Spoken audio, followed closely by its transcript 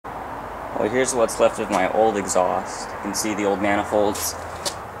Well, here's what's left of my old exhaust. You can see the old manifolds,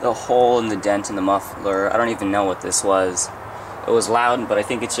 the hole and the dent in the muffler. I don't even know what this was. It was loud, but I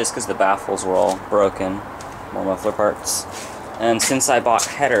think it's just because the baffles were all broken. More muffler parts. And since I bought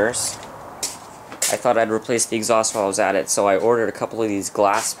headers, I thought I'd replace the exhaust while I was at it, so I ordered a couple of these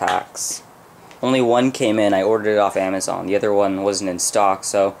glass packs. Only one came in. I ordered it off Amazon. The other one wasn't in stock,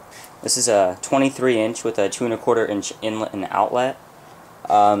 so this is a 23-inch with a 2 1/4-inch inlet and outlet.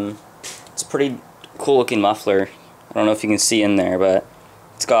 It's a pretty cool looking muffler. I don't know if you can see in there, but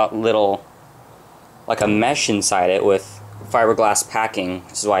it's got little, like a mesh inside it with fiberglass packing.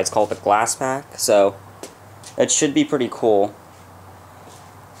 This is why it's called the glass pack. So it should be pretty cool.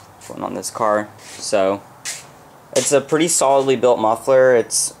 Going on this car. So it's a pretty solidly built muffler.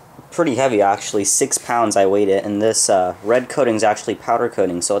 It's pretty heavy actually, 6 pounds I weighed it, and this red coating is actually powder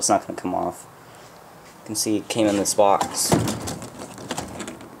coating, so it's not going to come off. You can see it came in this box.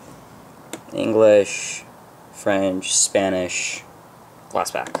 English, French, Spanish,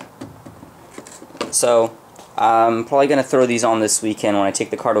 glass pack. So I'm probably going to throw these on this weekend when I take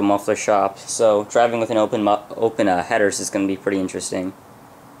the car to a muffler shop. So driving with an open headers is going to be pretty interesting.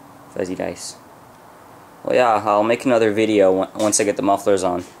 Fuzzy dice. Well, yeah, I'll make another video once I get the mufflers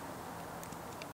on.